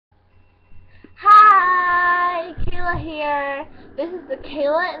Kayla here. This is the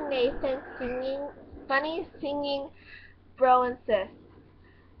Kayla and Nathan funny singing bro and sis.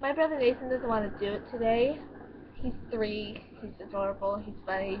 My brother Nathan doesn't want to do it today. He's 3. He's adorable. He's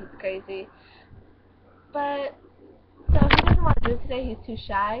funny. He's crazy. So he doesn't want to do it today. He's too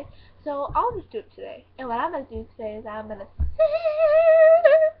shy. So I'll just do it today. And what I'm going to do today is I'm going to sing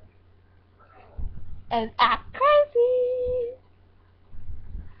and act crazy.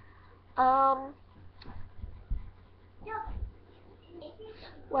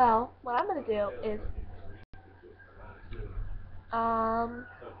 Well, what I'm going to do is,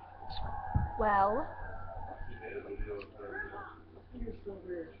 well,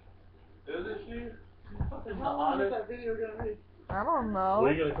 Isn't she? I don't know.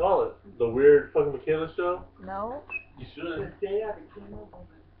 What are you gonna call it? The weird fucking Michaela show? No. You should.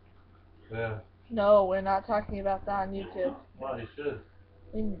 Yeah. No, we're not talking about that on YouTube. Well, you should.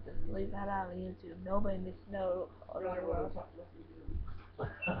 We need to leave that out on YouTube. Nobody needs to know.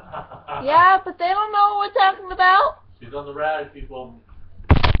 Yeah, but they don't know what we're talking about. She's on the rag, people.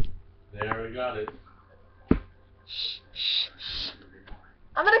 There, we got it.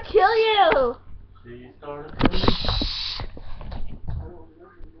 I'm gonna kill you. She started.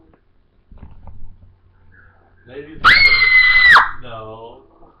 Ladies and gentlemen. No.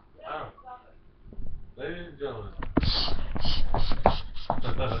 Oh. Ladies and gentlemen.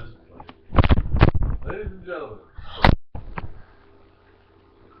 Ladies and gentlemen.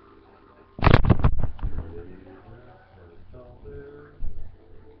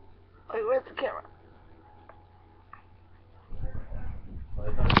 Wait, where's the camera? I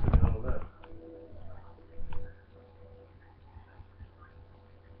thought you were over there.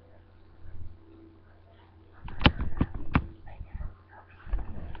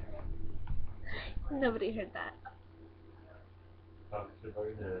 Nobody heard that. Talk shit about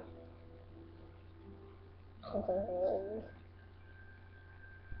your dad.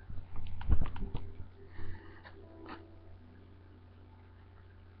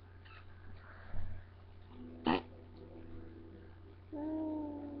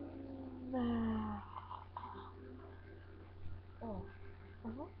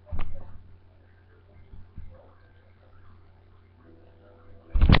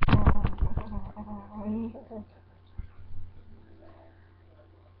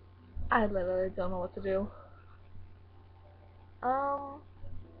 I literally don't know what to do.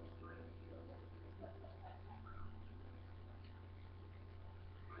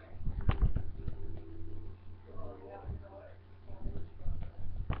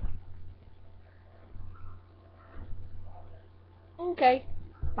 Okay.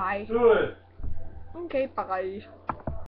 Bye. Do it. Okay, bye.